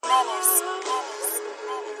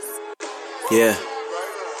Yeah.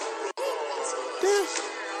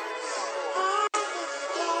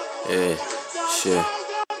 Yeah, shit.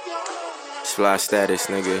 Fly status,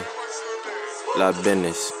 nigga. Lot of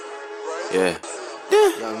business. Yeah.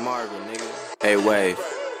 Young Marvin, nigga. Hey, Wave.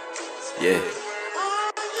 Yeah.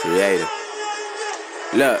 Creative.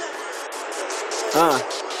 Look.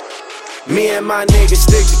 Me and my niggas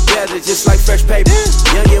stick together just like fresh paper.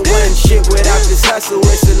 Youngin' wasn't shit without this hustle,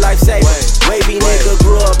 it's a lifesaver. Wavy nigga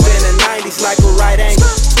grew up in the 90s like a right angle.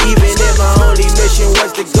 Even if my only mission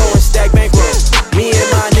was to go and stack bankroll. Me and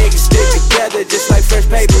my niggas stick together just like fresh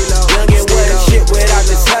paper. Youngin' wasn't shit without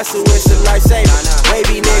this hustle, it's a lifesaver.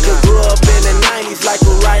 Wavy nigga grew up in the 90s like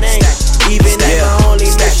a right angle. Even if my only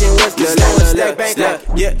mission was to go and stack bankroll.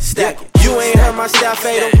 Yeah, stack it. You ain't heard my style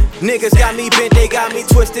fatal. Niggas got me bent, they got me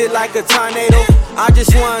twisted like a tornado. I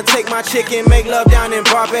just wanna take my chick and make love down in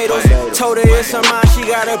Barbados. Told her it's her mind, she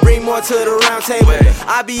gotta bring more to the round table.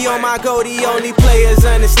 I be on my go, the only players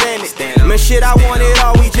understand it. Man, shit, I want it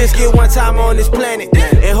all, we just get one time on this planet.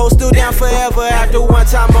 And hoes still down forever after one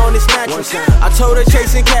time on this mattress. I told her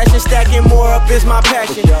chasing cash and stacking more up is my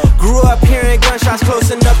passion. Grew up hearing gunshots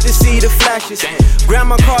close enough to see the flashes.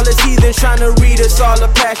 Grandma call us heathens, trying to read us all the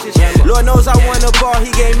passions. Lord knows I want a ball,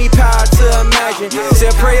 he gave me power to imagine.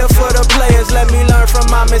 Said prayer for the players, let me learn from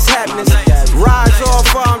my mishappenings. Rise or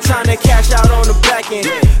fall, I'm trying to cash out on the back end.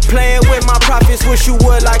 Playing with my profits, wish you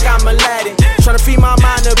would like I'm Aladdin. Trying to feed my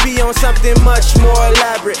mind to be on something much more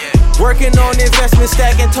elaborate. Working on investment,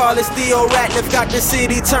 stacking tall as Theo Ratliff. Got the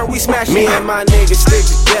city turned, we smash it. Me and my niggas stick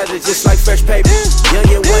together just like fresh paper.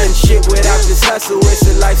 Youngin' wasn't shit without this hustle, it's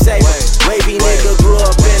a lifesaver. Wavy nigga grew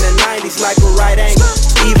up in the 90s like a right angle.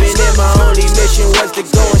 Even if my only mission was to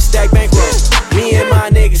go and stack bankroll. Me and my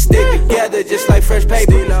niggas stick together just like fresh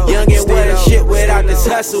paper. Youngin' wasn't shit without this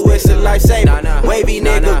hustle, it's a lifesaver. Wavy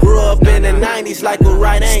nigga grew up in the 90s like a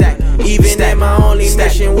right angle. Even if my only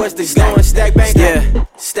mission was to go and stack bankroll. Yeah.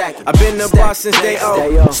 I've been the boss since day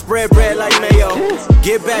O. Spread bread like mayo.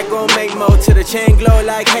 Get back on make mo till the chain glow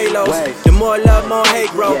like halos. The more love, more hate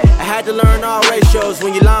grow. I had to learn all ratios.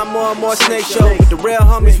 When you lie more and more snake show. But the real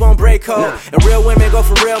homies won't break code. And real women go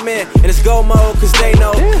for real men. And it's go mode cause they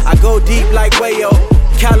know I go deep like Wayo.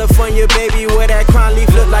 California baby where that crown leaf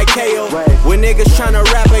look like KO. When niggas tryna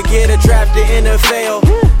rap or get a draft to NFL.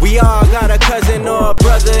 We all got a cousin or a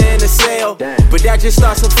brother in the cell. But that just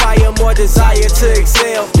starts a fire, more desire to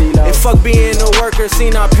excel. And fuck being a worker,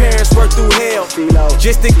 seen our parents work through hell.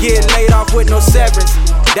 Just to get laid off with no severance.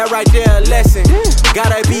 That right there a lesson.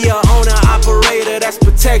 Gotta be a owner, operator, that's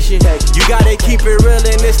protection. You gotta keep it real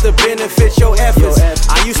and it's to benefit your efforts.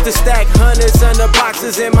 I used to stack hundreds under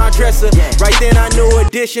boxes in my dresser. Right then I knew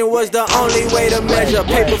addition was the only way to measure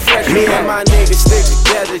paper fresh. Me and my niggas stick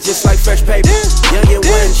together just like fresh paper. Youngin'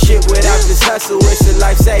 wasn't shit without this hustle, it's a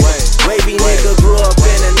lifesaver. Wavy nigga grew up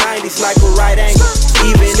in the 90s like a right angle.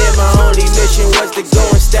 Even if my only mission was to go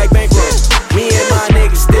and stack bankroll. Me and my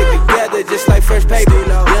niggas stick together just like fresh paper.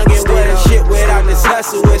 Youngin' wasn't shit without this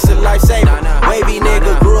hustle, it's a lifesaver. Wavy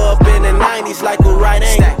nigga grew up in the 90s like a right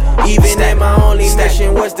angle. Even if my only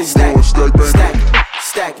mission was to go and stack bankroll.